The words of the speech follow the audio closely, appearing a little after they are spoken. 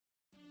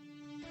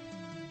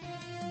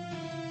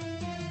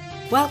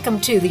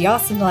Welcome to the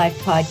Awesome Life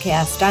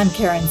Podcast. I'm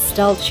Karen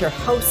Stultz, your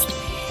host,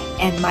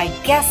 and my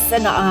guests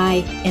and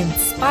I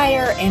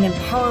inspire and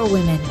empower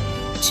women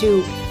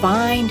to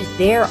find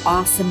their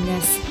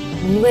awesomeness,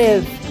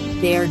 live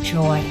their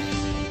joy.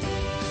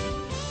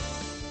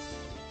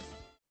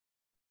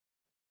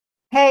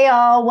 Hey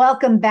all,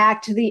 welcome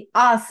back to the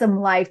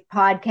Awesome Life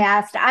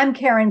Podcast. I'm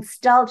Karen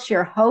Stultz,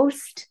 your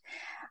host.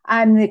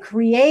 I'm the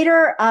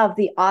creator of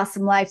the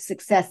Awesome Life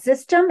Success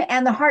System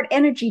and the Heart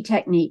Energy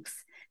Techniques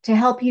to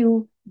help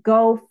you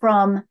go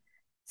from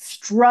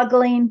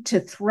struggling to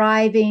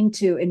thriving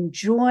to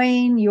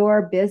enjoying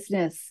your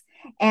business.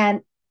 And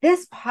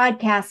this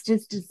podcast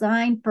is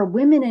designed for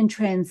women in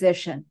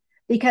transition,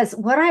 because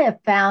what I have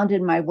found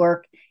in my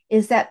work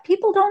is that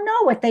people don't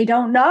know what they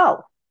don't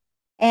know.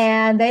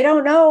 And they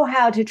don't know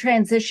how to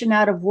transition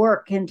out of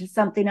work into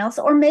something else,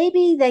 or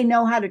maybe they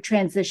know how to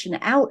transition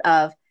out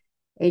of.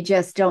 They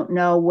just don't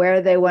know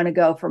where they want to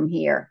go from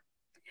here.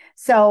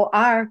 So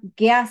our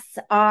guests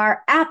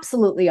are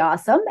absolutely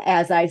awesome.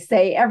 As I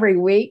say every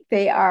week,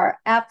 they are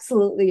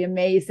absolutely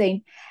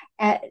amazing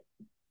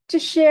to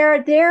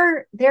share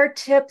their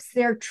tips,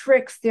 their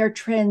tricks, their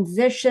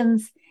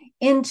transitions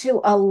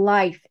into a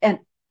life and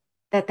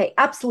that they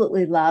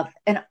absolutely love,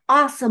 an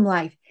awesome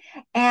life.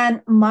 And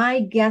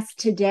my guest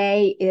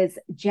today is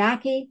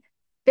Jackie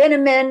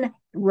Finneman,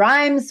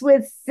 rhymes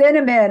with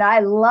cinnamon. I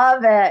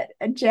love it.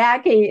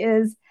 Jackie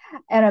is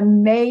an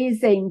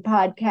amazing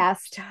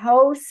podcast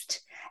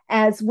host,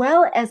 as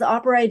well as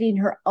operating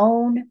her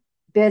own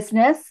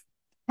business,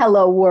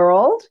 Hello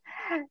World.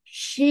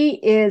 She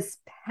is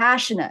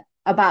passionate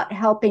about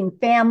helping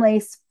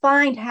families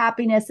find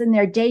happiness in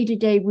their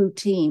day-to-day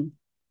routine.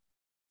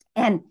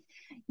 And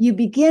you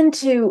begin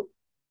to,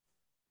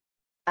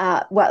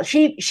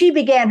 she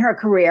began her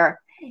career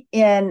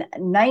in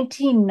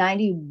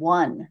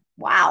 1991.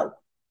 Wow.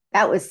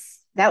 That was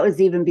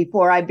even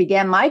before I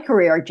began my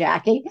career,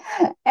 Jackie.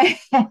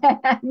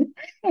 And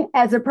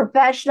as a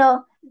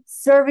professional,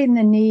 serving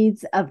the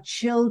needs of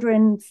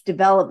children's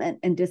development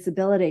and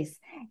disabilities.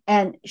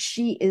 And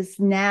she is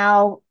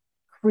now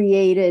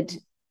created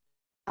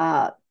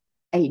a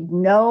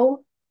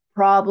no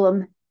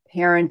problem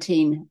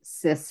parenting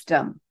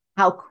system.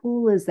 How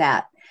cool is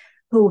that?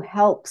 Who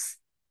helps?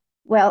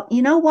 Well,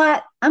 you know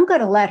what? I'm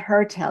going to let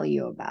her tell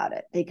you about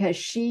it because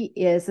she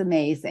is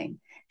amazing.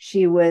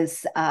 She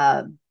was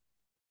a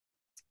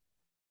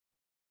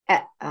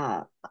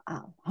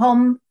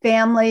home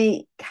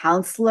family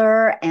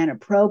counselor and a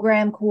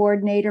program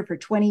coordinator for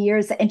 20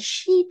 years. And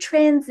she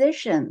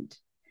transitioned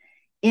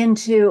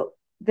into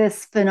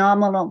this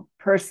phenomenal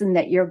person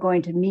that you're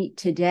going to meet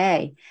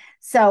today.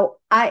 So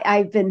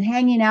I've been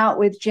hanging out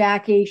with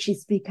Jackie.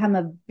 She's become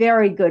a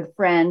very good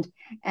friend.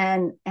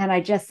 And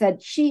I just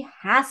said, she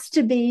has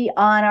to be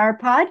on our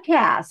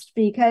podcast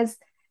because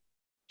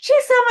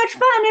she's so much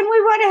fun and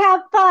we want to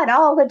have fun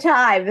all the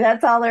time.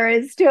 That's all there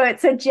is to it.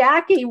 So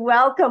Jackie,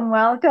 welcome.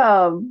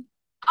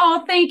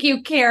 Oh, thank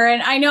you, Karen.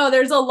 I know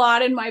there's a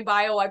lot in my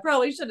bio. I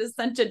probably should have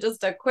sent you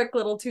just a quick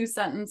little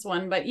 2-sentence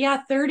one, but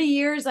yeah, 30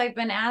 years I've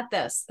been at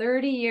this,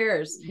 30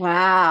 years.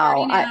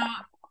 Wow.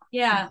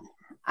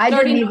 I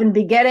didn't even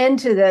get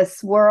into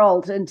this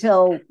world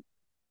until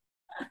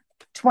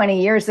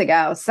 20 years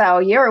ago. So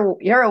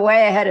you're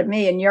way ahead of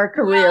me in your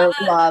career,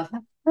 love.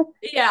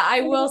 Yeah,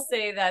 I will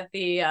say that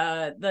the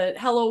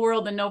Hello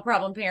World and No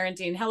Problem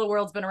Parenting, Hello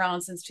World's been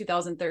around since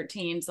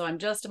 2013, so I'm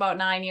just about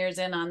 9 years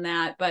in on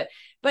that. But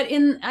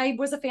I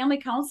was a family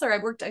counselor.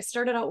 I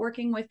started out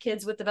working with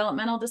kids with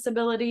developmental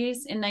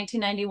disabilities in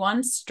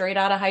 1991, straight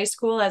out of high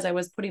school as I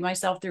was putting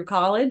myself through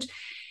college.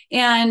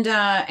 And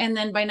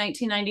then by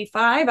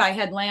 1995, I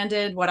had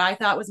landed what I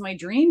thought was my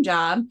dream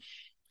job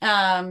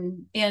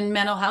in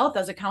mental health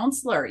as a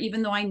counselor,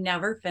 even though I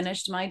never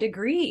finished my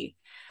degree.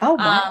 Oh,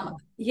 wow.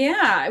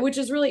 Yeah, which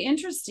is really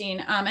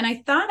interesting. And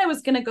I thought I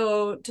was going to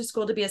go to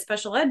school to be a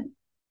special ed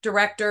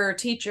director or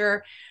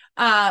teacher,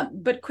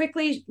 but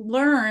quickly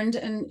learned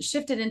and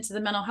shifted into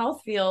the mental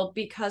health field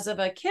because of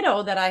a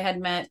kiddo that I had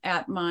met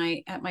at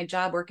my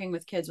job working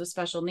with kids with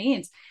special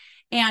needs.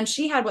 And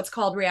she had what's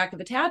called reactive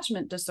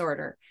attachment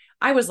disorder.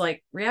 I was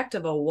like,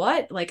 reactive a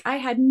what? Like I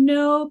had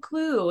no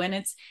clue. And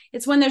it's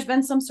when there's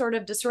been some sort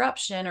of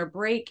disruption or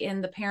break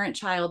in the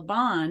parent-child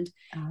bond,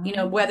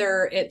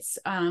 whether it's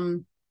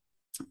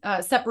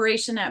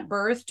separation at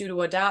birth due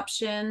to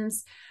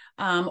adoptions,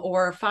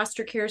 or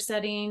foster care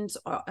settings,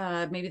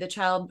 maybe the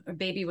child or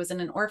baby was in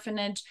an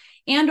orphanage,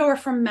 and or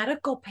from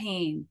medical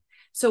pain.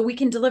 So we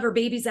can deliver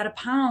babies at a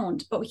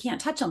pound, but we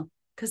can't touch them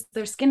because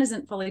their skin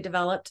isn't fully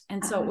developed,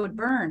 and so it would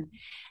burn.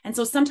 And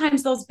so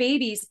sometimes those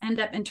babies end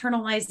up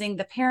internalizing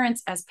the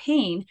parents as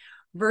pain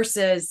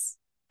versus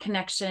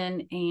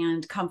connection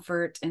and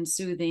comfort and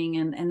soothing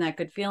and that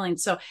good feeling.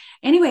 So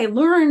anyway,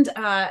 learned in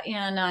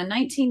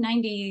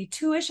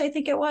 1992-ish, I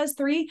think it was,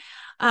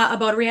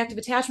 about reactive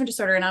attachment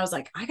disorder. And I was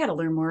like, I got to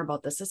learn more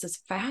about this. This is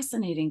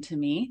fascinating to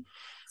me.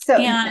 So,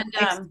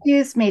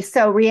 excuse me.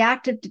 So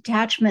reactive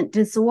detachment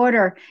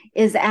disorder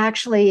is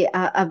actually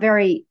a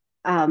very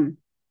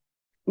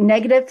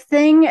negative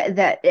thing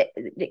that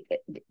it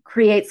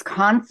creates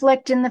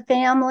conflict in the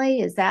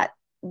family? Is that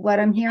what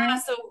I'm Yeah,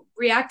 hearing? so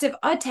reactive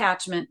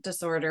attachment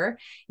disorder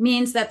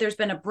means that there's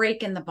been a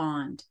break in the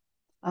bond.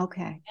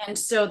 Okay. And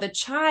so the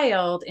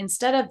child,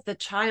 instead of the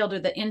child or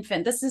the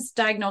infant, this is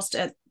diagnosed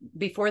at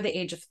before the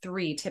age of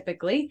 3,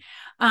 typically.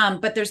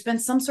 But there's been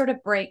some sort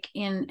of break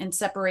in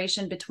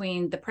separation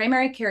between the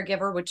primary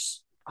caregiver, which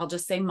I'll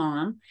just say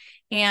mom,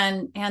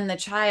 and the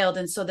child.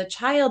 And so the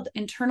child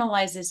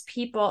internalizes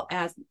people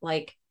as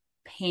like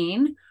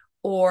pain,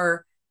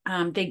 or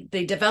they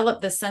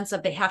develop the sense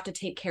of they have to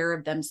take care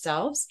of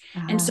themselves.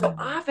 And so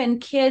often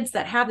kids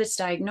that have this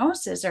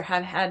diagnosis, or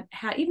have had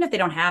even if they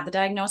don't have the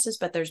diagnosis,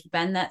 but there's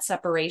been that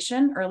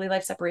separation, early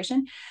life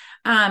separation,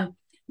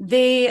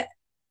 they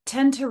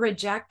tend to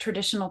reject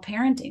traditional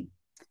parenting.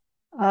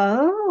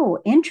 Oh,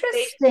 They,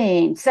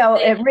 interesting. So,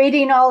 they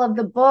reading all of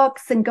the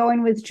books and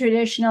going with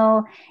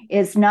traditional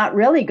is not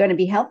really going to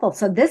be helpful.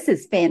 So, this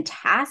is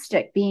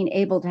fantastic being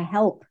able to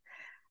help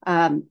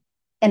um,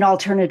 an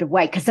alternative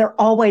way, because there are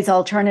always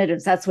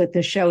alternatives. That's what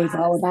the show is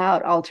all Yes.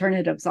 about.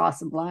 Alternatives,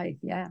 awesome life.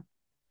 Yeah.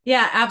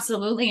 Yeah,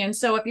 absolutely. And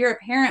so if you're a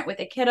parent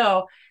with a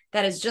kiddo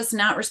that is just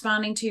not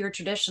responding to your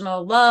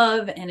traditional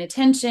love and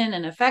attention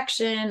and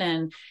affection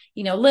and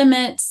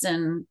limits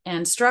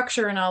and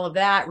structure and all of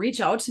that, reach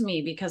out to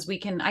me, because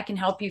I can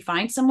help you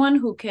find someone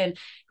who can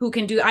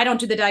do. I don't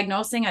do the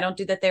diagnosing, I don't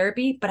do the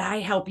therapy, but I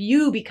help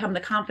you become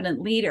the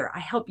confident leader. I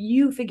help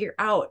you figure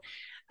out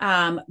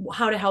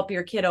how to help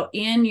your kiddo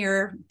in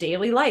your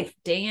daily life,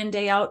 day in,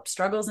 day out,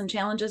 struggles and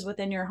challenges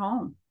within your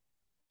home.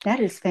 That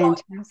is So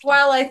fantastic.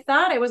 while I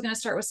thought I was going to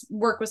start with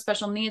work with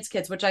special needs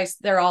kids, which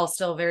they're all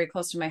still very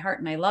close to my heart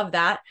and I love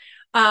that.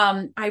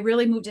 I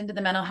really moved into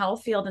the mental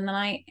health field, and then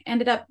I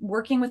ended up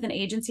working with an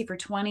agency for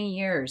 20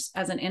 years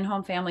as an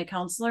in-home family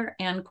counselor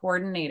and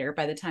coordinator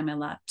by the time I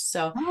left.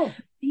 So, Oh,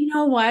 you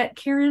know what,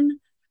 Karen,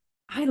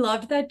 I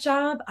loved that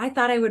job. I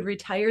thought I would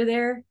retire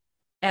there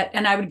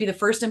and I would be the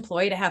first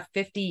employee to have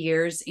 50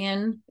 years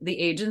in the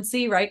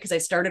agency, right? Because I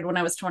started when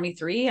I was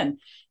 23, and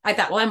I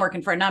thought, well, I'm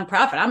working for a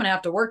nonprofit. I'm going to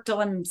have to work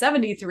till I'm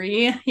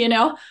 73,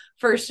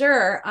 for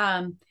sure.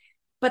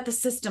 But the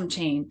system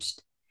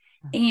changed,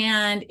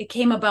 and it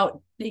came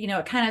about,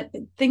 it kind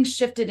of, things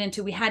shifted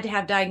into, we had to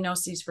have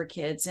diagnoses for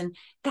kids. And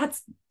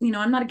that's,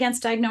 I'm not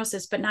against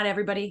diagnosis, but not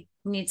everybody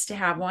needs to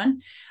have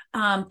one.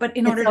 But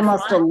in it's order to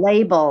almost a fund,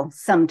 label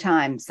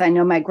sometimes. I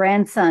know my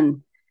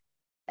grandson,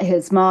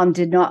 his mom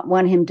did not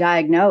want him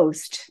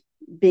diagnosed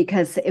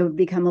because it would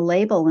become a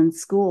label in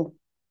school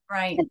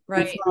right, and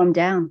right. slow him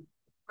down.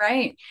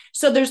 Right.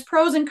 So there's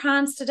pros and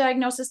cons to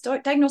diagnosis.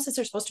 Diagnosis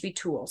are supposed to be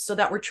tools so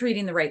that we're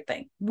treating the right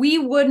thing. We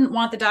wouldn't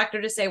want the doctor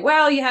to say,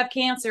 well, you have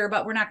cancer,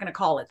 but we're not going to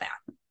call it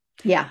that.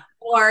 Yeah.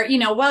 Or,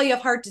 well, you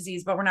have heart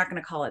disease, but we're not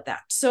going to call it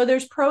that. So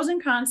there's pros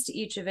and cons to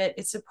each of it.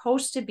 It's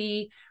supposed to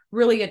be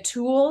really a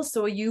tool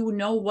so you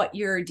know what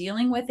you're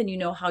dealing with and you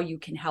know how you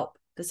can help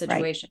the Right.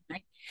 situation.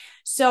 Right.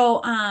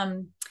 So,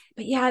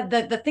 but yeah,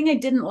 the thing I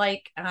didn't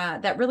like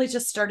that really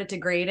just started to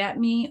grate at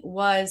me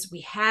was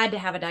we had to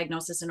have a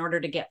diagnosis in order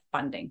to get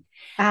funding.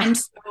 And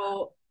Ah,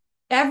 so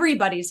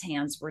everybody's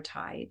hands were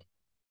tied.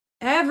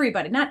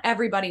 Not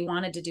everybody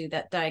wanted to do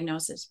that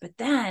diagnosis. But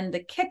then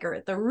the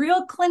kicker, the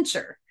real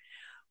clincher,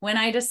 when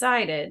I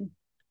decided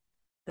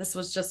this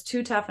was just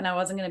too tough and I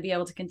wasn't going to be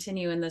able to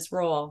continue in this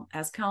role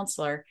as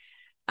counselor,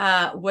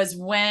 was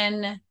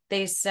when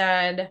they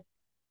said,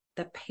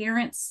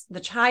 the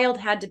child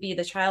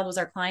was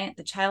our client.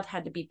 The child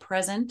had to be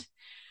present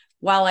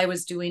while I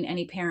was doing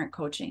any parent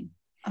coaching.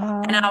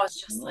 And I oh, was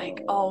just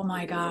like, oh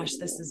my gosh,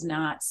 this is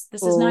not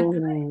good.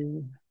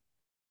 oh,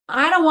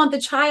 I don't want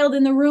the child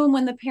in the room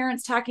when the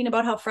parent's talking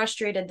about how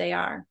frustrated they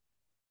are.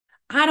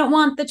 I don't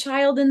want the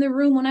child in the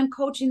room when I'm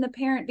coaching the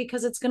parent,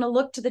 because it's going to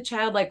look to the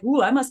child like,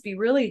 ooh,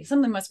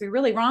 something must be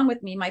really wrong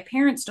with me. My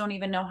parents don't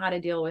even know how to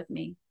deal with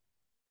me.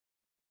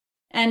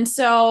 And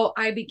so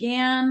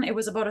it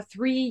was about a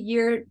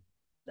 3-year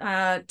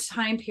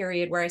time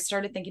period where I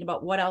started thinking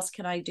about, what else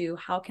can I do?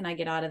 How can I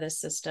get out of this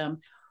system?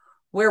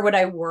 Where would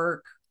I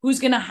work? Who's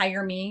going to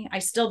hire me? I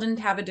still didn't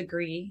have a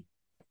degree.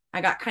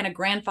 I got kind of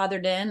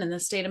grandfathered in the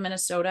state of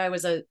Minnesota. I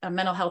was a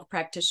mental health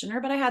practitioner,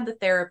 but I had the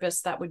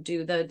therapist that would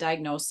do the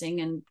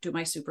diagnosing and do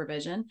my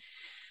supervision.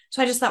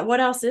 So I just thought, what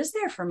else is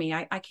there for me?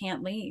 I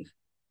can't leave.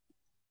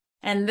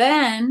 And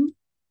then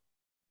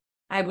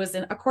I was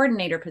in a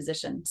coordinator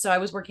position. So I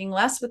was working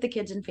less with the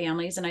kids and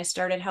families, and I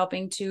started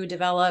helping to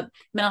develop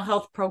mental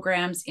health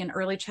programs in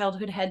early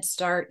childhood Head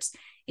Starts,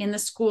 in the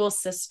school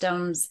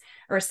systems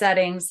or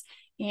settings.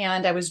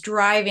 And I was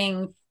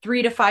driving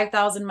 3 to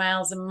 5,000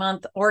 miles a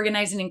month,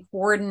 organizing and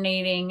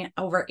coordinating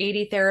over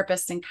 80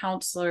 therapists and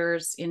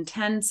counselors in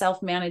 10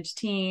 self-managed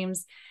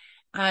teams.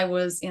 I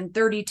was in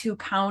 32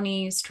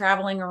 counties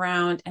traveling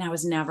around, and I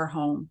was never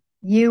home.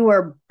 you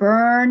were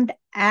burned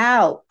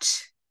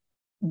out.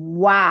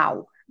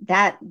 Wow.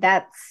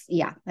 That's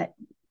yeah.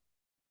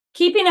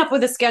 Keeping up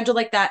with a schedule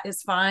like that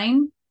is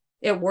fine.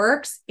 It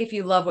works if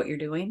you love what you're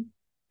doing.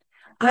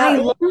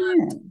 Well,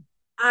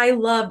 I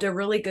loved a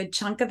really good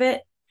chunk of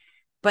it,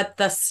 But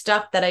the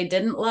stuff that I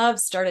didn't love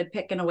started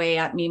picking away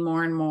at me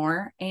more and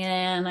more.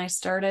 And I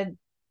started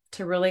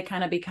to really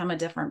kind of become a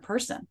different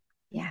person.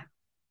 Yeah.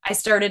 I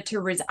started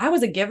to, I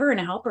was a giver and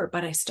a helper,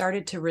 but I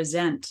started to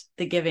resent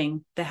the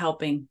giving, the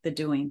helping, the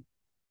doing.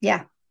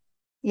 Yeah.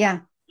 Yeah.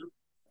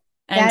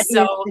 And That is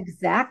so,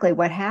 exactly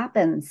what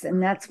happens.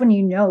 And that's when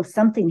you know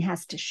something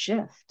has to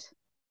shift.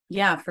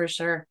 yeah, for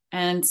sure.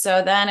 And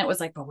so then it was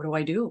like, but what do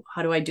I do?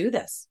 How do I do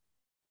this?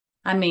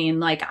 I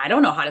mean, like, I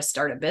don't know how to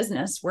start a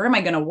business. Where am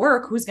I going to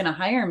work? Who's going to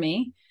hire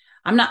me?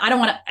 I don't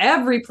want to,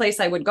 every place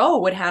I would go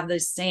would have the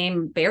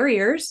same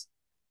barriers.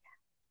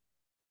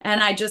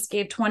 And I just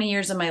gave 20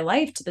 years of my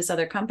life to this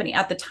other company.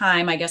 At the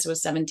time, I guess it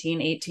was 17,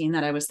 18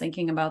 that I was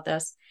thinking about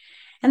this.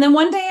 And then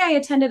one day I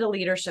attended a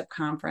leadership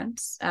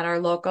conference at a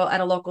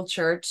local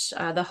church.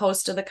 The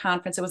host of the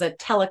conference, it was a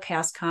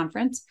telecast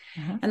conference.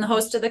 Uh-huh. And the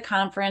host of the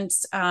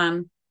conference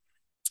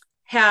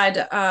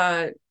had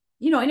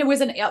and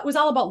it was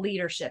all about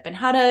leadership and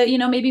how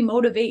to, maybe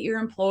motivate your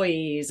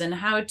employees and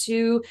how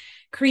to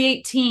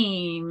create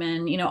team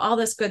and, all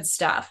this good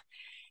stuff.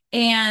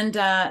 And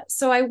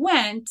so I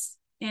went,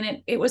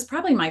 and it was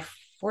probably my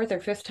fourth or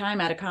fifth time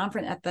at a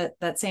conference, at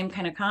that same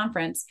kind of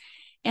conference.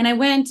 And I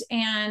went,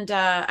 and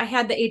I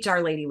had the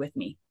HR lady with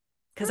me,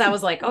 because I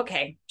was like,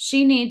 okay,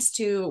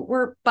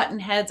 we're button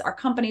heads. Our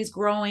company's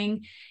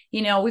growing.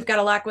 We've got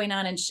a lot going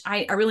on. And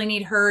I really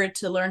need her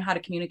to learn how to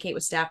communicate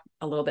with staff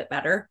a little bit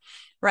better.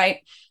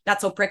 Right.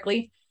 That's so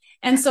prickly.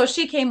 And so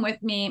she came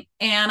with me,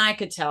 and I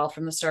could tell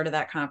from the start of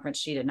that conference,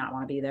 she did not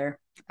want to be there.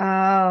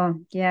 Oh,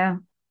 yeah.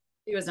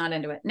 She was not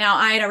into it. Now,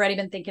 I had already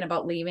been thinking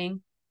about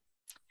leaving.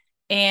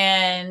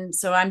 And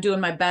so I'm doing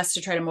my best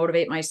to try to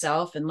motivate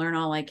myself and learn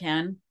all I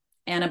can.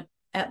 And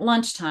at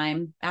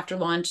lunchtime, after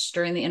lunch,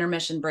 during the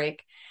intermission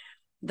break,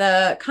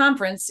 the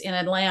conference in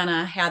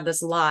Atlanta had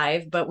this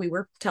live, but we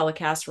were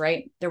telecast,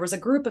 right? There was a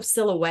group of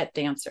silhouette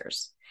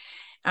dancers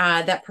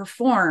that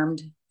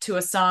performed to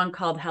a song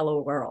called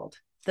Hello World.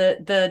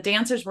 The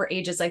dancers were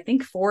ages, I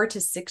think, 4 to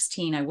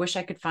 16. I wish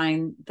I could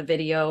find the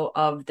video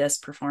of this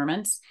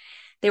performance.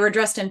 They were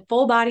dressed in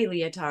full body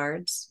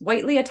leotards,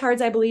 white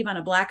leotards, I believe, on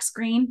a black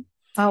screen.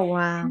 Oh,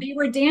 wow. And they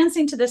were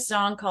dancing to this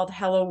song called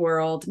Hello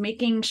World,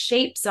 making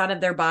shapes out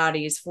of their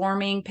bodies,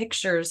 forming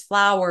pictures,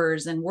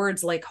 flowers, and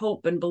words like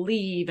hope and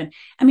believe. And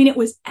I mean, it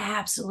was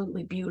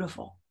absolutely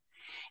beautiful.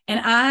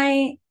 And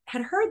I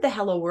had heard the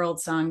Hello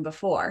World song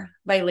before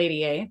by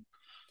Lady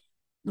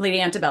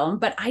Antebellum,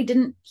 but I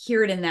didn't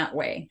hear it in that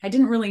way. I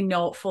didn't really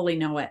fully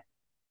know it.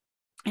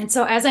 And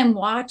so as I'm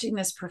watching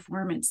this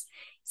performance,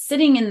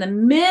 sitting in the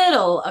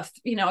middle of,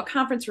 a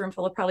conference room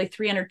full of probably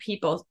 300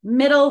 people,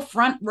 middle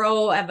front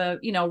row of a,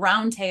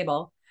 round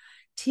table,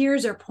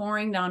 tears are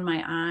pouring down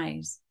my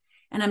eyes.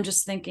 And I'm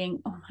just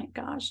thinking, oh my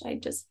gosh,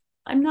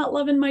 I'm not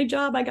loving my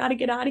job. I got to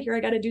get out of here.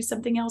 I got to do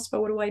something else.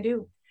 But what do I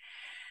do?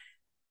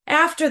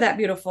 After that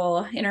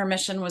beautiful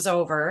intermission was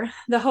over,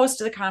 the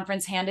host of the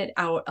conference handed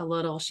out a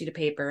little sheet of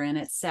paper, and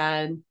it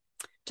said,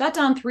 jot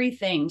down 3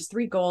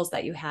 goals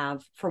that you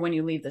have for when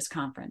you leave this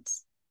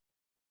conference.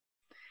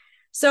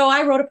 So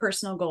I wrote a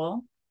personal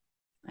goal,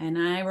 and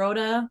I wrote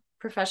a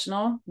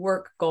professional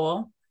work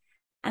goal.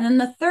 And then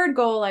the third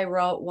goal I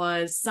wrote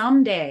was,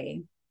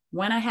 someday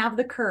when I have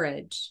the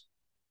courage,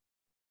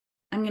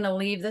 I'm going to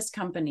leave this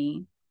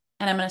company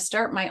and I'm going to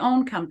start my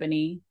own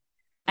company,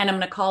 and I'm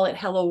going to call it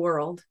Hello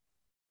World.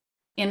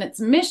 And its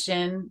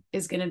mission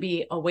is going to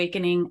be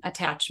awakening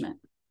attachment.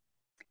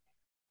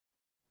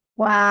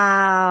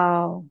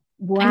 Wow.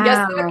 Wow. And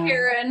guess what,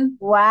 Karen?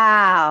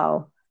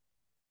 Wow.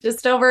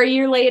 Just over a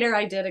year later,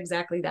 I did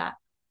exactly that.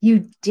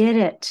 You did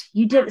it.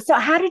 You did it. So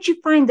how did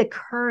you find the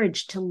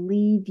courage to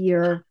leave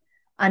your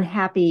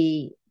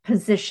unhappy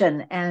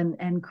position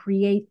and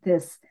create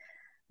this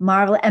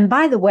marvel? And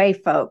by the way,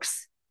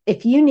 folks,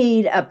 if you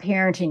need a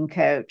parenting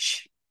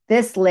coach,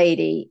 this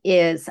lady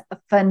is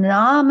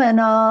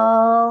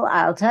phenomenal.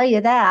 I'll tell you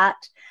that.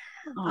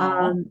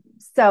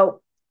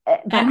 So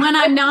and when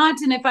I'm not,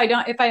 and if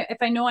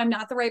I know I'm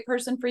not the right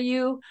person for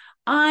you,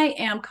 I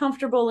am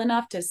comfortable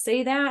enough to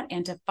say that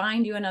and to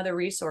find you another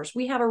resource.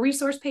 We have a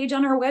resource page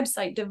on our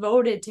website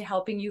devoted to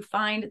helping you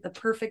find the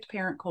perfect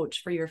parent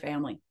coach for your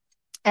family.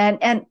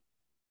 And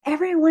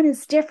everyone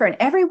is different.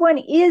 Everyone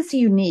is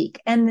unique.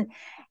 And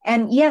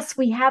yes,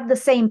 we have the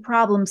same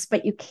problems,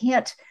 but you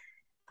can't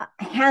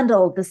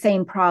handle the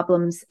same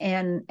problems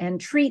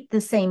and treat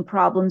the same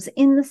problems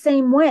in the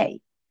same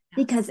way,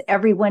 because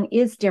everyone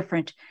is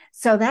different.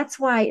 So that's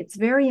why it's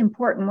very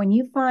important when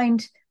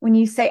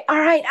you say, all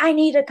right, I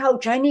need a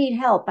coach, I need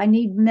help, I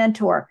need a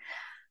mentor,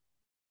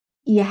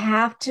 you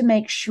have to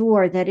make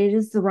sure that it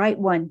is the right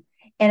one.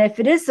 And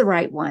if it is the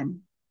right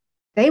one,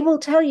 they will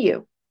tell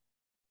you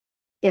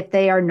if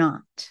they are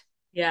not.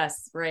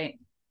 Yes, right.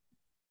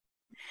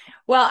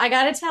 Well, I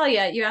got to tell you,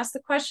 you asked the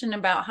question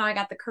about how I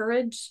got the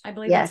courage. I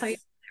believe that's how you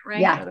said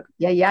it,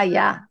 right?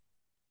 Yeah.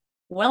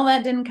 Well,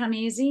 that didn't come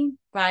easy.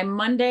 By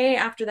Monday,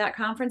 after that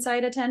conference I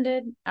had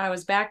attended, I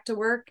was back to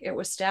work. It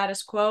was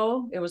status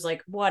quo. It was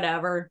like,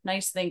 whatever,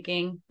 nice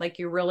thinking. Like,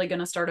 you're really going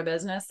to start a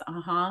business?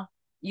 Uh-huh.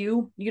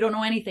 you don't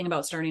know anything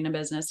about starting a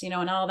business, and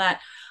all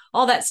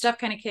that stuff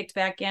kind of kicked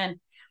back in.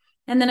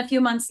 And then a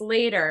few months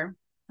later,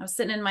 I was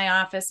sitting in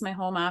my office, my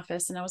home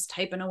office, and I was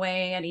typing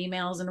away at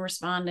emails and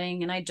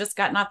responding. And I just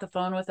gotten off the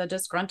phone with a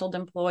disgruntled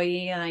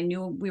employee, and I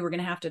knew we were going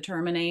to have to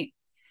terminate.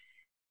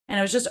 And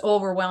I was just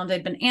overwhelmed.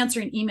 I'd been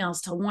answering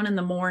emails till 1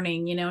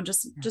 a.m,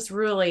 just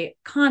really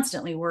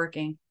constantly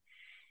working.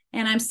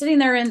 And I'm sitting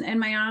there in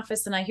my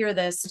office, and I hear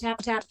this tap,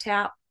 tap,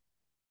 tap.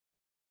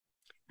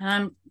 And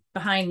I'm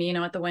behind me,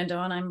 at the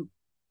window, and I'm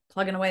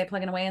plugging away.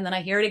 And then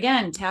I hear it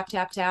again, tap,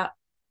 tap, tap.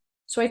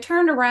 So I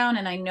turned around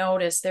and I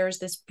noticed there's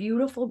this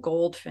beautiful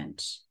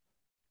goldfinch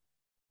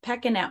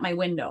pecking at my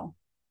window.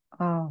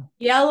 Oh,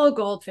 Yellow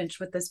goldfinch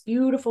with this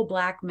beautiful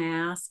black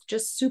mask,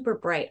 just super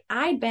bright.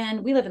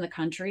 We live in the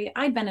country.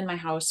 I'd been in my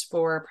house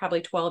for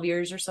probably 12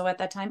 years or so at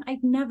that time.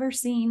 I'd never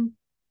seen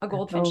a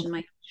goldfinch in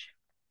my house.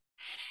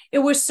 It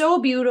was so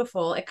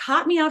beautiful. It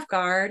caught me off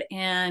guard,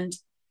 and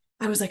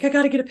I was like, I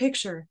got to get a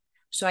picture.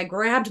 So I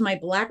grabbed my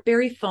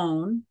BlackBerry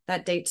phone.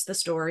 That dates the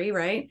story,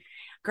 right?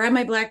 Grabbed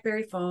my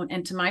BlackBerry phone,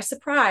 and to my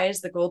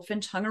surprise, the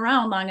goldfinch hung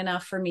around long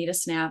enough for me to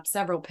snap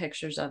several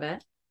pictures of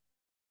it.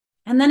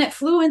 And then it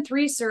flew in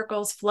 3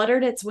 circles,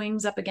 fluttered its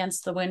wings up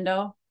against the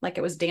window like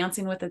it was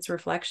dancing with its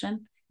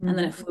reflection, and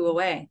then it flew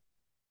away.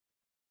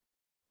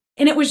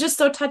 And it was just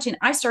so touching.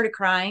 I started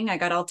crying. I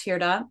got all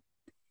teared up.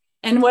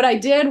 And what I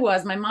did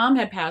was, my mom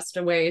had passed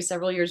away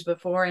several years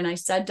before, and I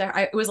said to her,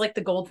 it was like the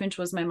goldfinch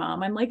was my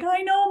mom. I'm like,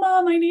 I know,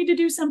 Mom, I need to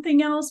do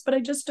something else, but I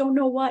just don't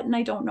know what, and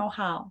I don't know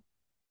how.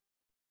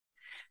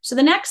 So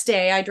the next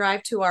day I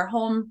drive to our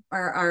home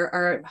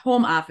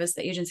office,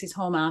 the agency's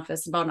home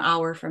office, about an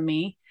hour from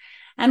me.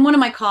 And one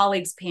of my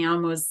colleagues,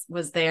 Pam,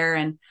 was there.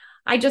 And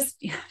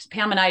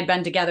Pam and I had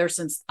been together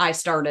since I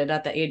started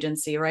at the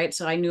agency, right?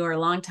 So I knew her a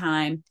long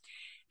time.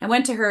 I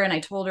went to her and I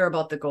told her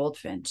about the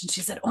goldfinch. And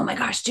she said, oh my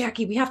gosh,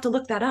 Jackie, we have to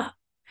look that up.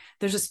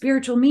 There's a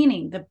spiritual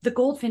meaning. The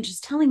goldfinch is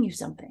telling you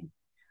something.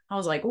 I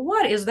was like,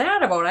 what is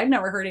that about? I've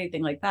never heard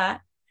anything like that.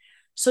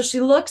 So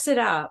she looks it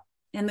up.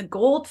 And the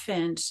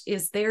goldfinch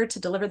is there to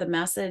deliver the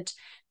message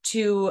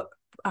to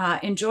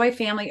enjoy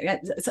family.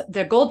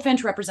 The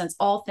goldfinch represents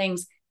all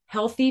things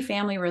healthy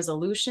family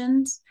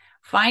resolutions,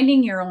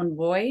 finding your own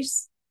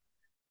voice,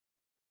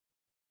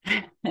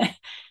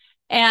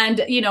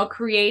 and,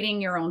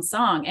 creating your own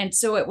song. And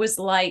so it was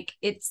like,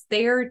 it's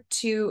there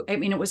to, it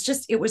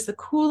was the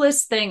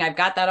coolest thing. I've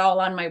got that all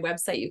on my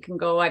website. You can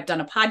go, I've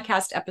done a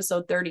podcast,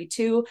 episode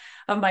 32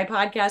 of my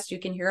podcast. You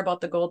can hear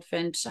about the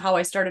goldfinch, how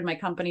I started my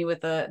company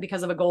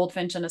because of a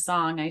goldfinch and a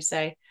song, I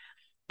say.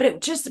 But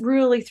it just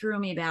really threw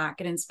me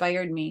back. It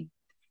inspired me.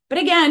 But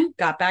again,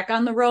 got back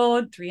on the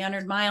road,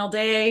 300-mile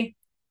day,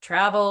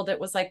 traveled. It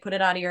was like, put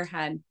it out of your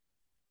head.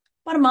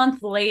 About a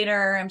month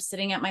later, I'm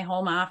sitting at my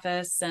home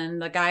office,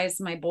 and the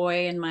guys, my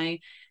boy and my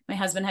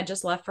husband, had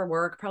just left for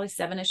work, probably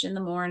 7-ish in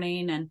the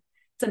morning. And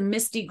it's a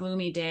misty,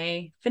 gloomy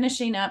day.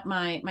 Finishing up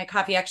my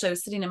coffee. Actually, I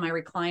was sitting in my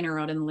recliner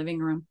out in the living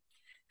room,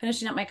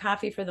 finishing up my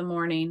coffee for the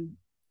morning.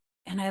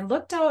 And I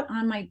looked out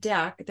on my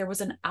deck. There was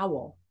an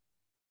owl.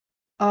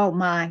 Oh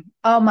my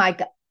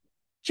God.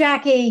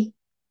 Jackie,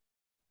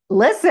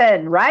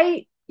 listen,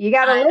 right? You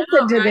got to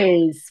listen to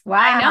these. Wow.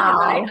 I know,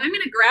 right? I'm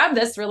going to grab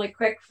this really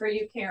quick for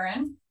you,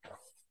 Karen.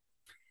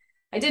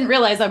 I didn't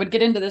realize I would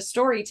get into this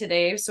story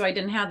today, so I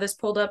didn't have this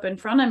pulled up in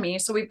front of me.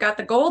 So we've got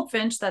the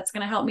goldfinch that's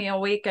going to help me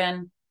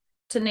awaken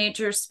to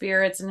nature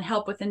spirits and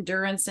help with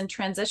endurance and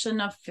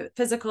transition of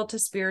physical to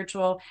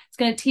spiritual. It's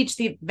going to teach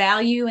the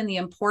value and the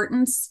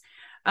importance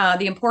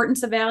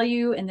of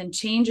value, and then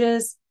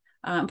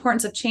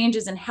importance of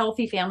changes in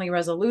healthy family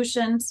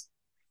resolutions.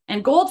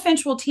 And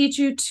goldfinch will teach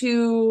you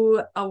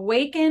to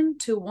awaken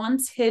to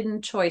once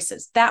hidden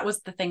choices. That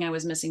was the thing I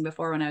was missing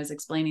before when I was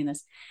explaining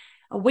this.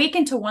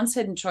 Awaken to once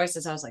hidden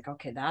choices. I was like,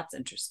 okay, that's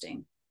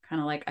interesting. Kind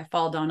of like I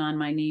fall down on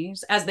my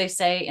knees, as they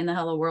say in the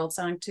Hello World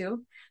song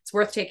too. It's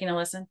worth taking a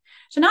listen.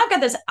 So now I've got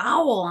this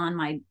owl on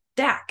my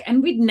deck,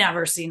 and we'd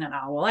never seen an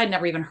owl. I'd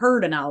never even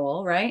heard an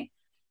owl, right?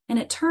 And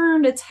it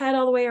turned its head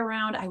all the way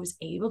around. I was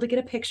able to get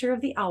a picture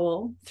of the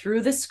owl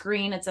through the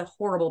screen. It's a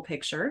horrible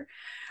picture,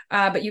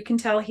 but you can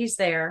tell he's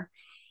there.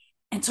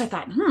 And so I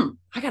thought,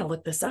 I got to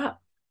look this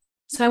up.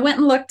 So I went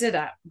and looked it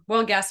up.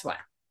 Well, guess what?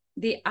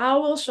 The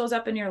owl shows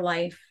up in your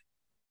life,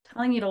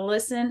 telling you to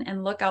listen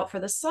and look out for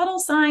the subtle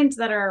signs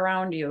that are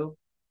around you.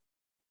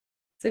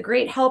 It's a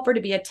great helper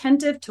to be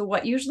attentive to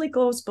what usually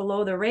goes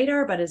below the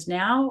radar, but is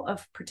now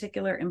of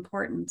particular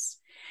importance.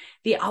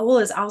 The owl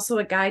is also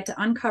a guide to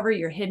uncover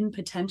your hidden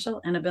potential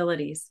and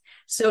abilities.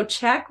 So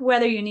check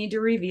whether you need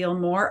to reveal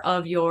more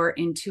of your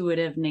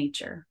intuitive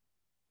nature.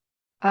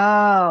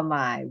 Oh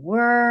my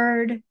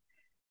word.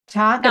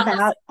 Talk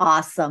about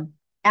awesome.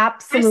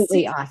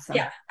 Absolutely awesome.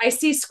 Yeah. I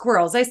see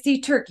squirrels. I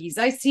see turkeys.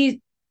 I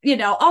see,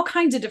 all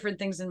kinds of different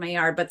things in my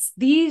yard, but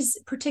these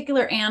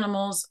particular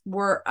animals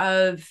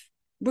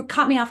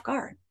caught me off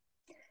guard.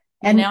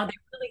 And now they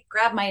really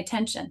grab my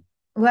attention.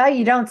 Well,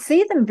 you don't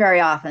see them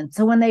very often.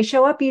 So when they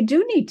show up, you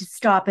do need to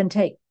stop and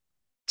take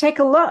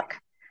a look.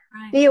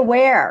 Right. be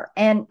aware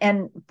and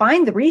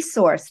find the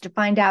resource to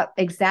find out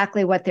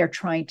exactly what they're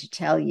trying to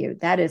tell you.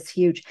 That is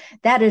huge.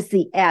 That is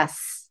the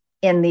S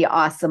in the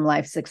Awesome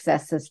Life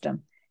Success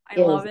System. I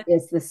love it.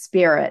 Is the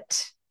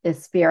spirit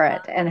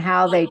and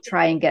how they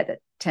try and get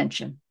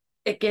attention.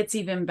 It gets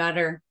even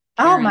better,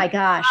 Oh Karen. my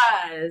gosh.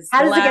 Because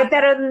How does it get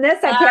better than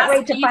this? I can't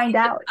wait to find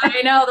out.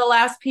 I know the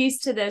last piece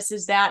to this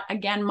is that,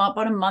 again,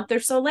 about a month or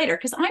so later,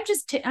 because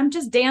I'm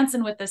just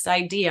dancing with this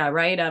idea,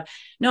 right? Of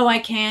no, I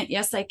can't.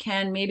 Yes, I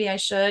can. Maybe I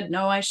should.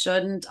 No, I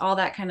shouldn't. All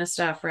that kind of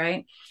stuff,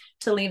 right?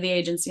 To leave the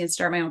agency and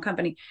start my own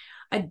company.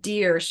 A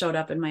deer showed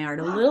up in my yard,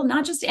 a little,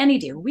 not just any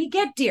deer. We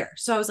get deer.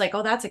 So I was like,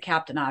 oh, that's a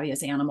Captain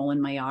Obvious animal in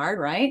my yard,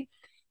 right?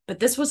 But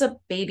this was a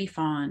baby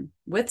fawn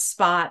with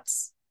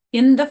spots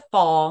in the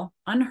fall,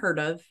 unheard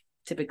of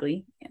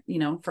typically.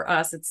 For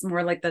us, it's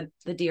more like the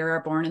deer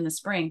are born in the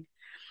spring.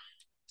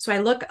 So I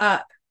look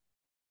up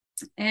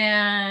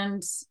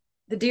and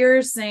the deer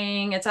is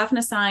saying it's often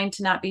a sign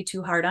to not be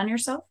too hard on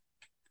yourself,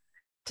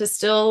 to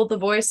still the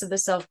voice of the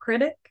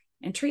self-critic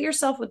and treat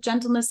yourself with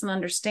gentleness and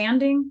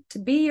understanding, to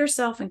be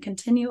yourself and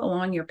continue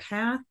along your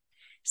path.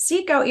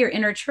 Seek out your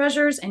inner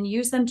treasures and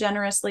use them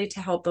generously to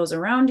help those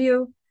around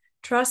you.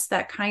 Trust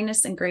that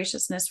kindness and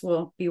graciousness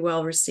will be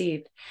well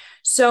received.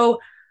 So,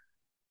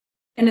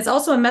 and it's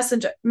also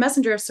a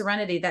messenger of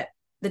serenity, that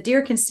the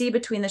deer can see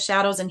between the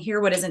shadows and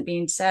hear what isn't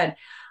being said.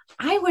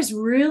 I was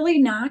really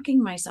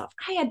knocking myself.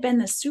 I had been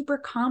this super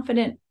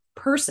confident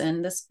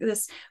person, this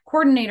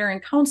coordinator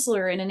and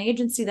counselor in an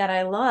agency that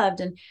I loved,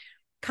 and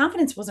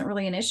confidence wasn't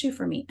really an issue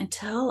for me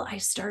until I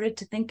started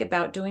to think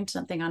about doing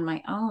something on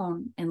my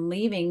own and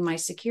leaving my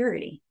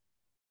security,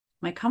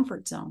 my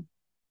comfort zone.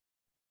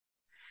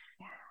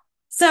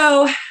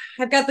 So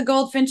I've got the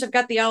goldfinch, I've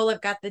got the owl,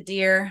 I've got the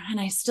deer, and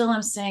I still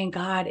am saying,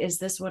 God, is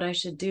this what I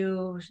should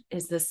do?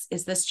 Is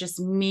this just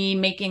me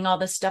making all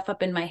this stuff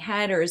up in my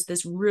head, or is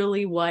this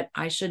really what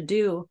I should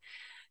do?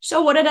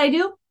 So what did I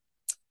do?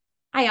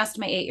 I asked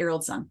my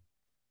 8-year-old son.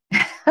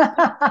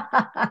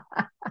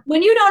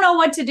 When you don't know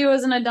what to do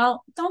as an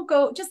adult, don't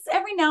go, just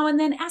every now and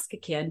then ask a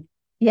kid.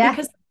 Yeah.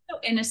 Because they're so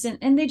innocent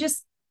and they're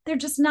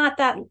just not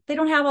that, they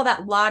don't have all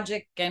that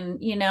logic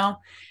and,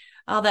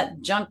 all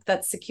that junk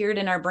that's secured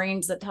in our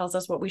brains that tells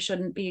us what we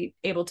shouldn't be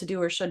able to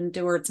do or shouldn't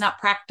do, or it's not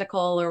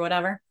practical or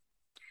whatever.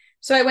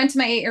 So I went to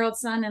my 8-year-old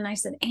son and I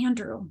said,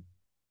 Andrew,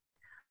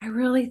 I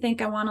really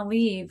think I want to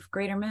leave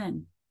Greater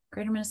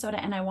Minnesota,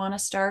 and I want to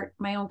start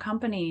my own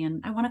company,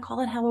 and I want to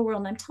call it Hello World.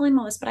 And I'm telling him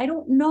all this, but I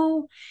don't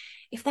know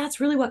if that's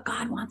really what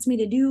God wants me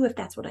to do, if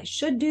that's what I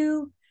should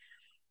do.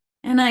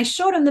 And I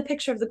showed him the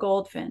picture of the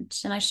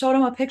goldfinch, and I showed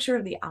him a picture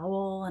of the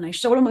owl, and I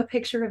showed him a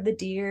picture of the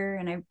deer,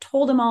 and I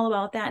told him all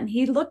about that. And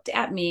he looked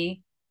at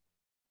me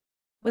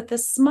with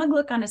this smug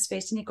look on his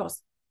face, and he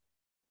goes,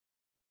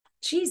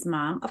 geez,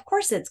 Mom, of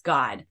course it's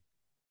God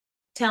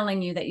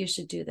telling you that you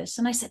should do this.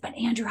 And I said, but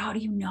Andrew, how do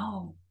you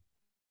know?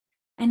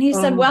 And he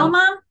said, well,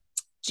 Mom,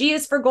 G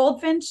is for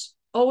goldfinch,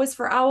 O is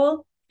for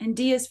owl, and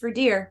D is for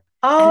deer.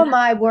 Oh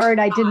my word,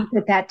 I didn't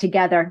put that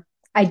together.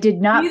 I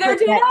did not put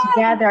that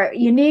together.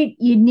 You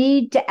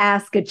need to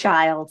ask a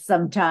child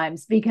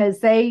sometimes,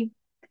 because they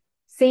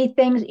see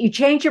things. You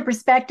change your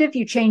perspective,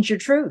 you change your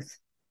truth.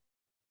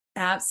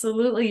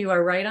 Absolutely. You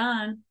are right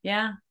on.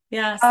 Yeah.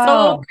 Yeah.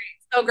 Oh.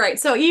 So great.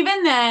 So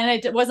even then,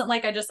 it wasn't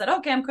like I just said,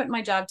 okay, I'm quitting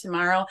my job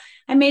tomorrow.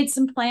 I made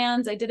some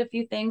plans. I did a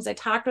few things. I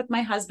talked with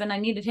my husband. I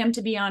needed him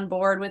to be on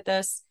board with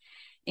this.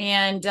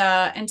 And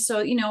so,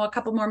 a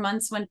couple more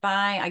months went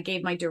by. I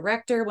gave my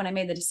director, when I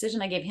made the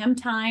decision, I gave him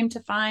time to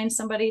find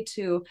somebody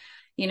to,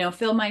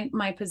 fill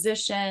my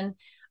position.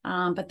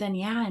 But then,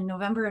 in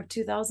November of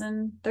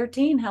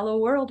 2013, Hello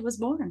World was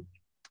born.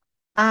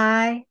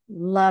 I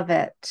love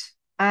it.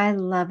 I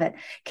love it.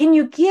 Can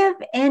you give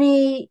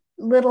any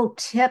little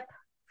tip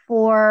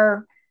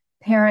for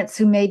parents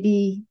who may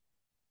be,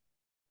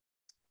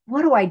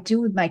 what do I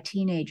do with my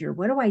teenager?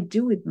 What do I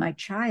do with my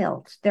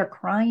child? They're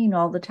crying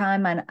all the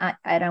time, and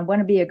I want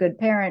to be a good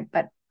parent,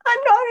 but I'm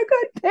not a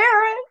good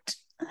parent.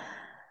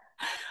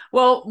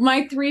 Well,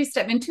 my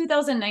 3-step in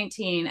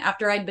 2019,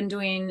 after I'd been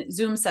doing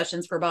Zoom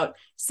sessions for about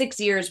 6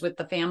 years with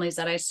the families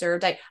that I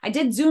served, I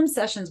did Zoom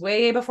sessions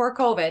way before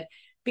COVID,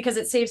 because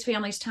it saves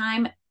families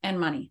time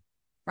and money,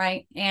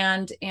 right?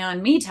 And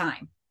me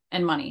time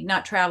and money,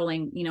 not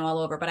traveling, all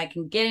over, but I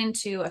can get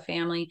into a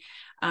family.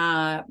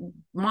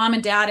 Mom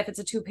and dad, if it's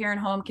a 2-parent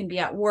home, can be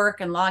at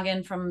work and log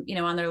in from,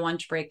 on their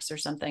lunch breaks or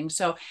something.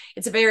 So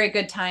it's a very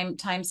good time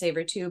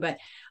saver too. But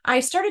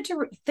I started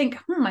to think,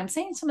 I'm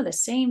saying some of the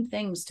same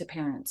things to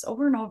parents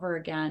over and over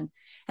again.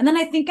 And then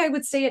I think I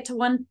would say it to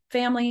one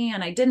family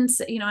and I didn't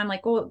say, I'm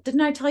like, well,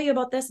 didn't I tell you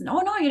about this?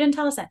 No, you didn't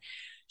tell us that.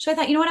 So I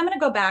thought, I'm going to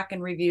go back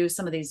and review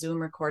some of these Zoom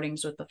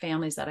recordings with the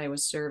families that I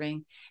was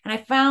serving. And I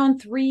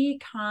found 3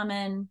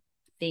 common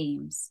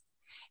themes.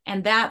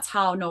 And that's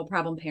how No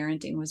Problem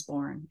Parenting was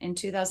born. In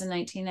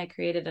 2019, I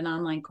created an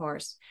online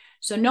course.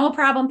 So No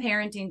Problem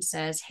Parenting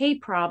says, hey,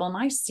 problem,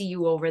 I see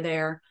you over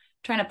there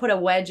trying to put a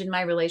wedge in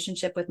my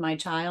relationship with my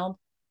child.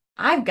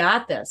 I've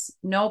got this.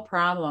 No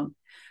problem.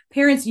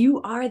 Parents,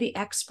 you are the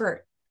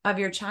expert. of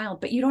your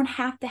child, but you don't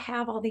have to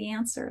have all the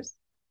answers.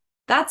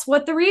 That's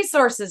what the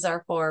resources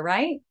are for,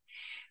 right?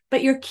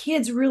 But your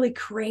kids really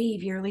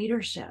crave your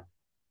leadership.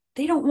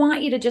 They don't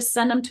want you to just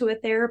send them to a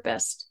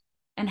therapist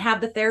and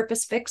have the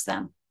therapist fix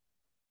them.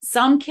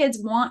 Some kids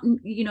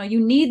want, you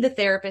need the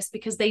therapist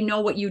because they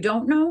know what you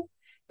don't know,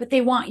 but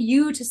they want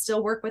you to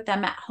still work with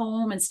them at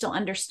home and still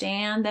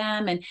understand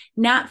them and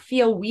not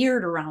feel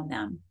weird around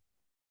them.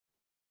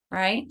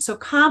 Right? So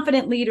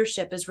confident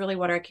leadership is really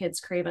what our kids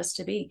crave us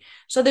to be.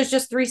 So there's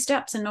just 3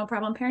 steps in No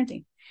Problem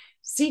Parenting.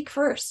 Seek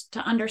first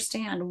to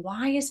understand,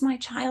 why is my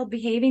child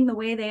behaving the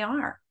way they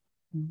are?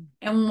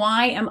 And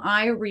why am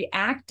I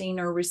reacting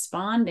or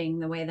responding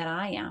the way that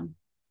I am?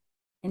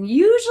 And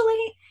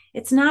usually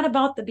it's not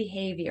about the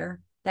behavior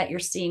that you're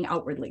seeing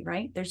outwardly,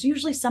 right? There's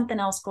usually something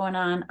else going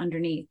on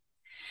underneath.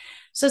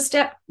 So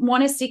step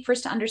 1 is seek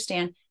first to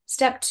understand.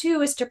 Step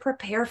 2 is to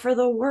prepare for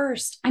the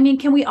worst. I mean,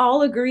 can we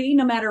all agree,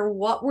 no matter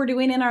what we're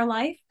doing in our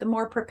life, the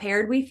more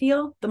prepared we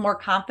feel, the more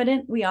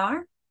confident we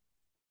are?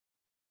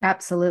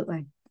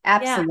 Absolutely.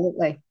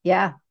 Absolutely.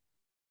 Yeah.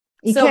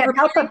 You can't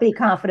help but be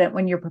confident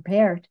when you're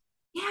prepared.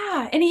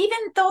 Yeah. And even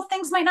though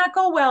things might not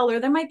go well, or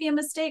there might be a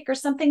mistake or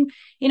something,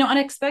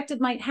 unexpected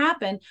might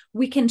happen,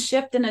 we can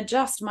shift and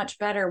adjust much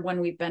better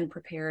when we've been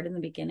prepared in the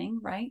beginning,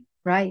 right?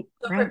 Right.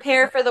 So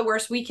prepare for the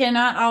worst. We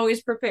cannot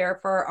always prepare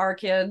for our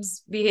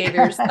kids'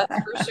 behaviors. That's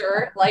for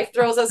sure. Life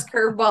throws us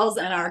curveballs,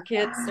 and our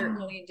kids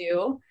certainly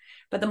do.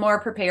 But the more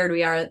prepared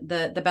we are,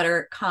 the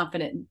better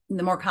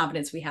the more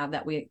confidence we have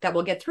that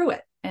we'll get through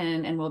it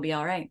and we'll be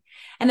all right.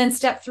 And then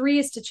step 3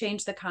 is to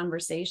change the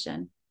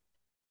conversation.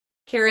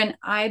 Karen,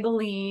 I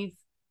believe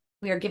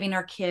we are giving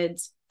our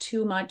kids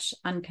too much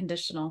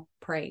unconditional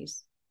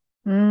praise.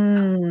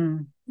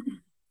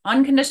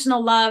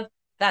 Unconditional love,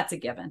 that's a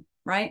given,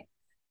 right?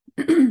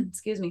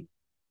 Excuse me.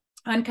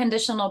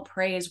 Unconditional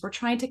praise, we're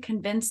trying to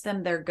convince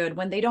them they're good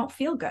when they don't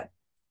feel good.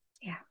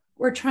 Yeah.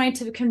 We're trying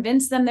to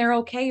convince them they're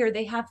okay, or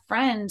they have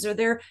friends, or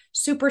they're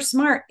super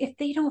smart. If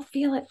they don't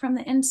feel it from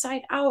the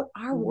inside out,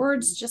 our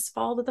words just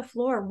fall to the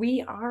floor.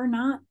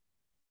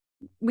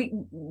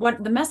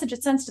 What the message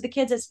it sends to the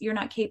kids is, you're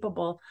not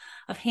capable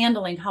of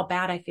handling how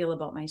bad I feel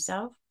about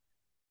myself.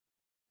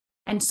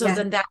 And so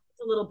then that's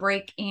a little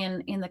break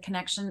in the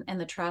connection and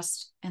the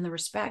trust and the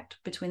respect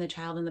between the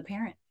child and the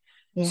parent.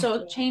 Yeah.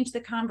 So change the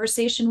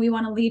conversation. We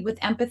want to lead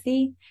with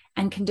empathy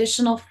and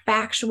conditional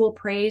factual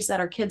praise that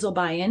our kids will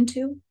buy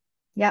into.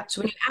 Yeah.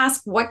 So when you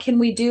ask, what can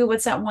we do?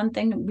 What's that one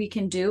thing that we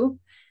can do?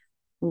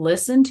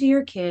 Listen to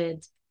your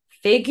kids,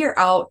 figure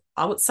out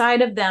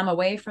outside of them,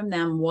 away from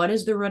them, what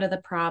is the root of the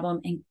problem,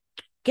 and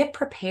get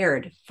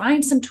prepared.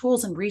 Find some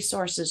tools and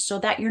resources so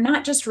that you're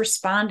not just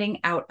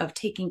responding out of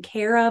taking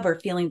care of or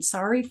feeling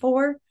sorry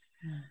for,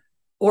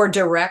 or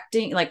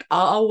directing, like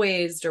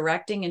always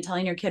directing and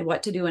telling your kid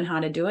what to do and how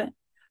to do it,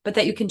 but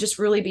that you can just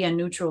really be a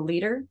neutral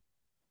leader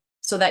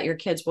so that your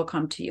kids will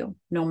come to you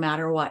no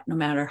matter what, no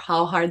matter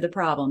how hard the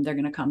problem, they're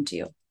going to come to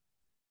you.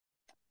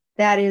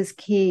 That is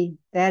key.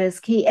 That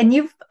is key. And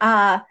you've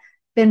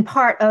been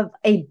part of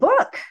a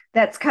book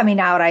that's coming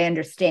out, I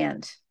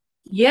understand.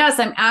 Yes,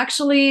 I'm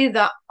actually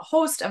the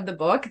host of the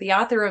book, the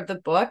author of the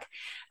book.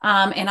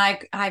 And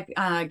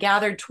I've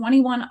gathered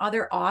 21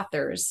 other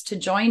authors to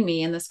join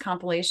me in this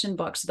compilation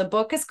book. So the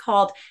book is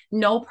called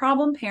No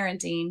Problem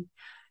Parenting,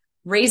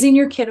 Raising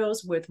Your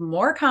Kiddos with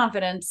More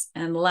Confidence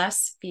and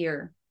Less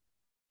Fear.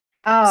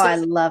 Oh, so I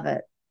love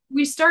it.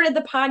 We started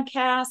the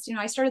podcast.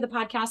 I started the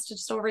podcast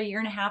just over 1.5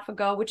 years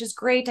ago, which is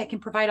great. I can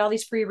provide all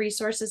these free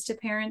resources to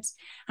parents.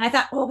 And I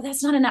thought, oh, but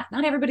that's not enough.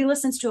 Not everybody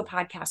listens to a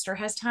podcast or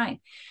has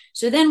time.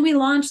 So then we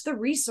launched the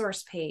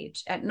resource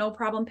page at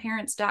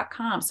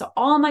noproblemparents.com. So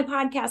all my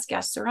podcast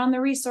guests are on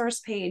the resource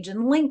page,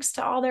 and links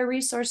to all their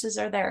resources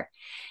are there.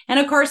 And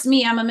of course,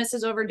 I'm a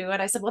Mrs. Overdo It.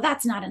 I said, well,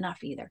 that's not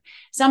enough either.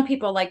 Some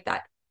people like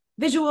that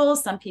visual,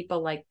 some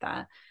people like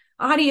the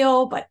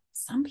audio, but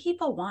some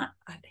people want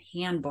a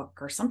handbook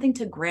or something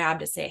to grab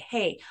to say,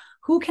 hey,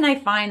 who can I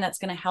find that's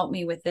going to help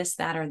me with this,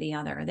 that, or the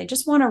other? They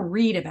just want to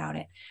read about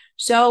it.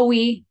 So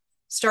we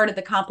started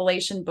the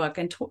compilation book,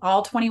 and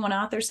all 21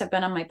 authors have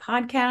been on my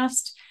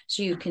podcast.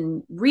 So you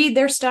can read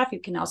their stuff.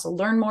 You can also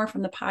learn more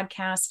from the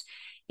podcast.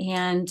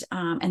 And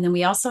then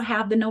we also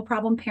have the No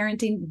Problem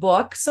Parenting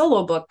book,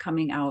 solo book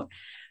coming out.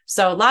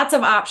 So lots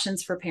of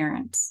options for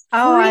parents.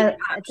 Oh,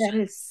 that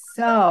is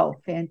so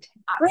fantastic.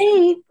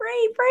 Free.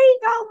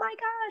 Oh my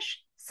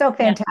gosh. So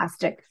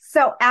fantastic. Yeah.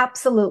 So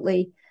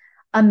absolutely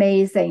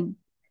amazing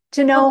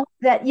to know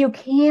that you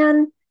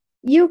can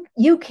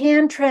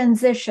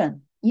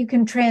transition. You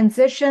can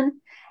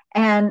transition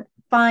and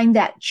find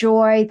that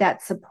joy,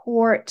 that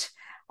support.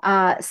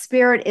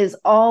 Spirit is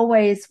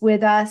always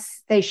with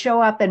us. They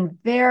show up in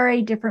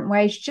very different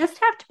ways.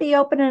 Just have to be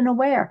open and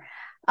aware,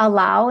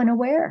 allow and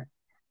aware.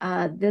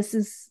 This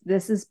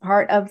is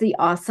part of the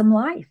awesome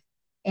life.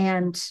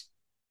 And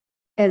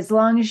as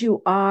long as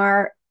you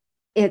are,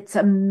 it's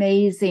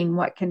amazing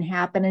what can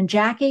happen. And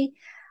Jackie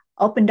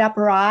opened up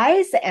her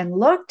eyes and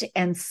looked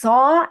and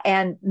saw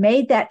and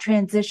made that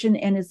transition,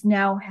 and is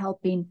now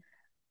helping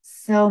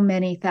so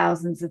many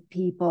thousands of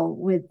people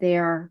with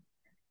their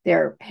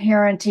their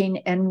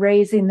parenting and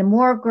raising. The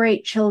more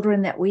great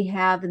children that we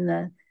have in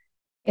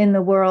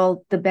the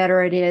world, the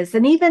better it is.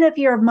 And even if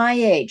you're my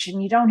age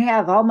and you don't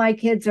have, all my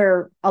kids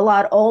are a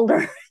lot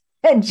older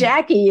than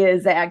Jackie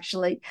is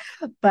actually,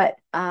 but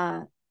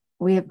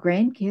we have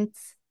grandkids.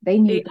 They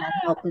need that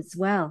help as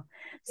well.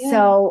 Yeah.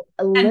 So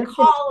and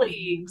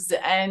colleagues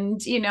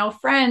and,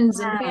 friends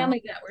and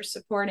family that we're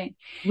supporting.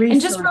 Resources.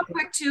 And just real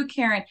quick too,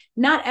 Karen,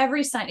 not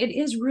every sign, it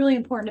is really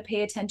important to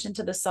pay attention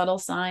to the subtle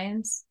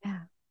signs.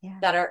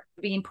 That are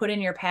being put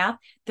in your path.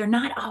 They're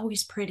not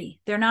always pretty.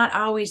 They're not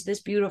always this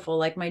beautiful,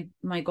 like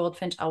my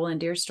goldfinch, owl, and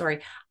deer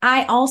story.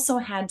 I also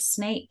had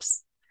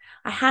snakes.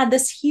 I had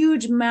this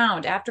huge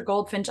mound after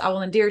goldfinch, owl,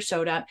 and deer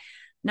showed up.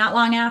 Not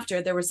long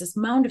after, there was this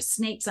mound of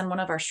snakes on one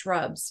of our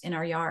shrubs in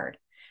our yard.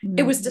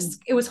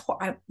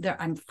 Mm-hmm.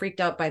 I'm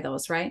freaked out by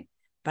those, right?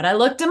 But I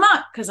looked them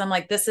up because I'm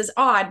like, this is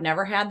odd.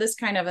 Never had this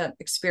kind of a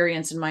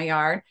experience in my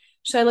yard.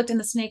 So I looked, and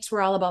the snakes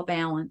were all about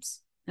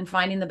balance and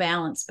finding the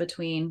balance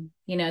between,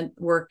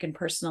 work and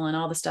personal and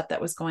all the stuff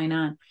that was going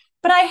on.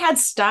 But I had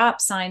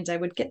stop signs. I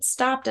would get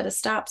stopped at a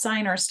stop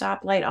sign or a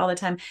stoplight all the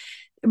time,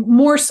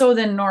 more so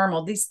than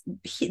normal. This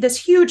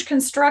huge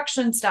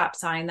construction stop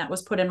sign that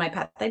was put in my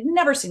path. I'd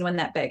never seen one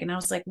that big. And I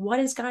was like, what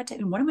is God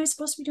doing? What am I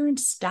supposed to be doing?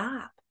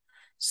 Stop,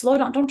 slow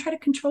down. Don't try to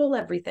control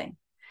everything.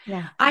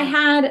 Yeah. I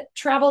had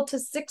traveled to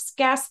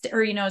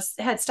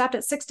had stopped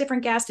at 6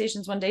 different gas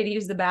stations one day to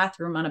use the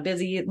bathroom on a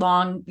busy,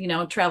 long,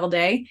 travel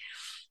day.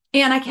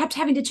 And I kept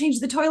having to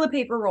change the toilet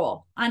paper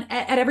roll at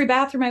every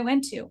bathroom I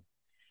went to.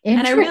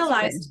 And I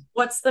realized,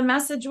 what's the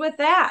message with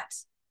that?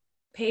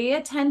 Pay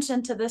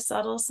attention to the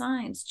subtle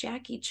signs.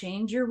 Jackie,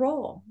 change your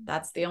roll.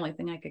 That's the only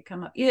thing I could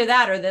come up. Either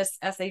that or this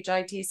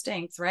SHIT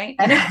stinks, right?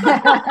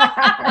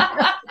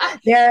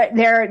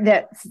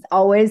 That's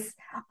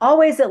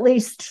always at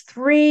least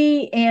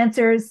 3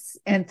 answers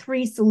and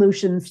 3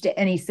 solutions to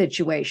any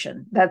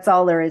situation. That's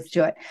all there is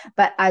to it.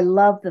 But I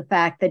love the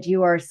fact that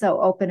you are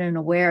so open and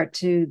aware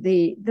to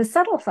the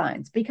subtle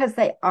signs, because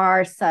they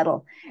are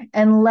subtle.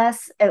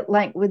 Unless,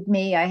 like with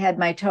me, I had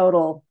my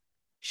total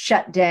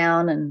shut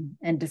down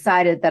and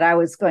decided that I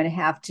was going to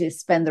have to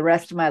spend the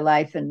rest of my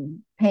life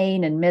in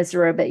pain and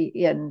misery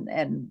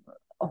and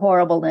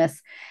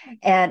horribleness.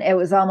 And it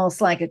was almost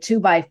like a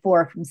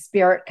 2x4 from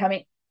spirit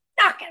coming,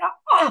 knock it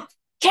off,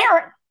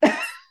 Karen.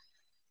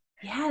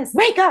 Yes.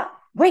 Wake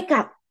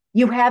up.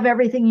 You have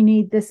everything you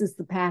need. This is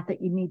the path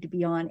that you need to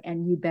be on,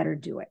 and you better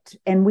do it.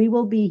 And we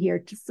will be here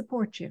to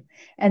support you.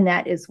 And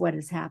that is what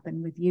has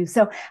happened with you.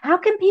 So how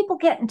can people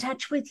get in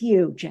touch with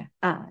you,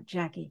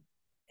 Jackie?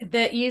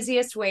 The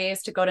easiest way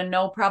is to go to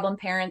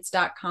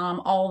noproblemparents.com.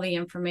 All the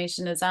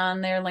information is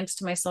on there, links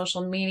to my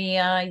social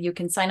media. You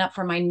can sign up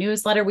for my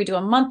newsletter. We do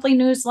a monthly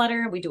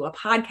newsletter. We do a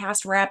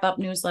podcast wrap-up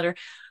newsletter.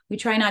 We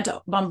try not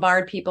to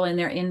bombard people in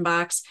their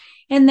inbox.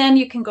 And then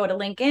you can go to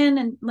LinkedIn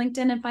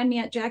and find me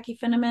at Jackie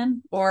Finneman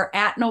or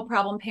at No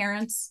Problem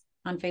Parents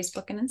on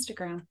Facebook and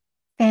Instagram.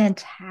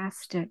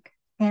 Fantastic.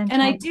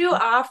 And I do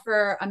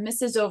offer a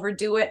Mrs.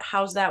 Overdo It,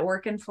 how's that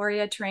working for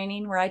you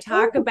training, where I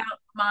talk about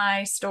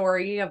my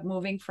story of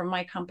moving from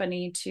my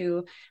company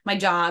to my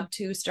job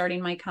to starting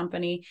my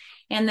company.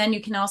 And then you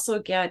can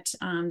also get,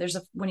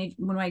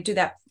 when I do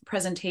that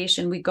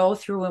presentation, we go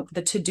through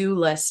the to-do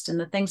list and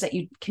the things that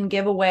you can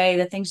give away,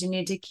 the things you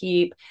need to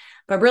keep.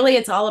 But really,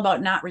 it's all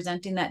about not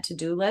resenting that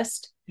to-do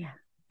list. Yeah.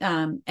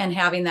 And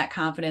having that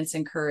confidence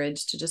and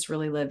courage to just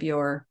really live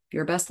your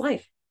best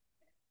life.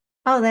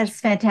 Oh, that's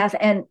fantastic.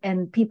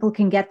 And people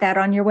can get that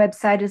on your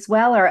website as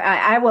well, or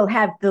I will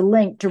have the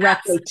link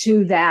directly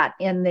to that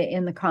in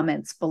the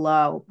comments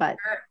below. But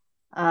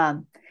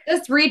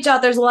just reach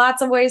out. There's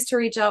lots of ways to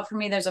reach out for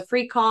me. There's a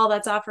free call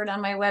that's offered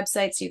on my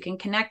website, so you can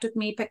connect with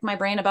me, pick my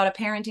brain about a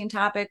parenting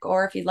topic,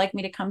 or if you'd like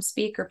me to come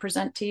speak or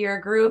present to your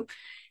group,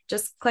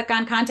 just click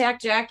on Contact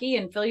Jackie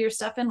and fill your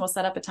stuff in. We'll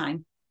set up a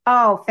time.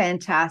 Oh,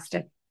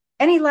 fantastic.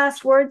 Any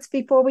last words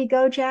before we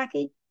go,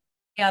 Jackie?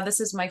 Yeah, this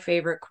is my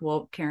favorite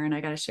quote, Karen.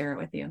 I got to share it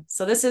with you.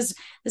 So this is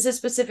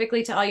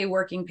specifically to all you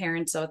working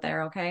parents out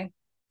there, okay?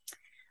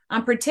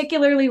 On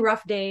particularly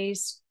rough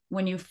days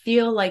when you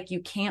feel like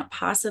you can't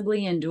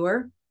possibly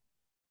endure,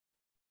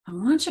 I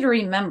want you to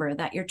remember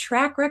that your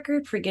track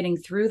record for getting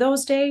through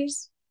those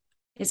days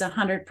is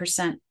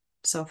 100%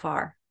 so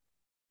far.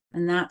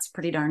 And that's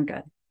pretty darn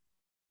good.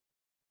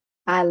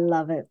 I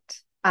love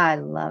it. I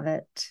love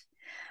it.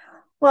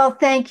 Well,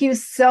 thank you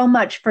so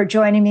much for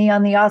joining me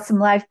on the Awesome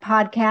Life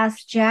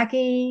podcast.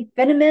 Jackie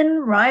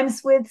Finneman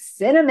rhymes with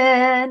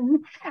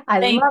cinnamon.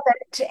 I love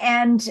it.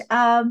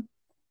 And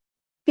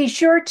be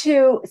sure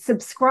to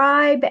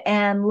subscribe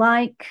and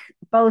like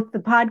both the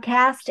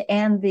podcast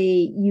and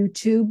the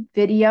YouTube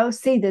video.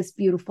 See this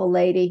beautiful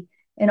lady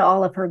in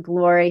all of her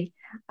glory.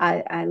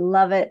 I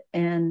love it.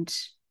 And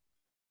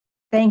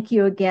thank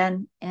you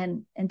again.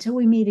 And until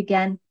we meet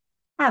again,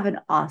 have an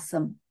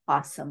awesome,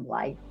 awesome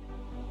life.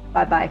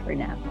 Bye-bye for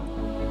now.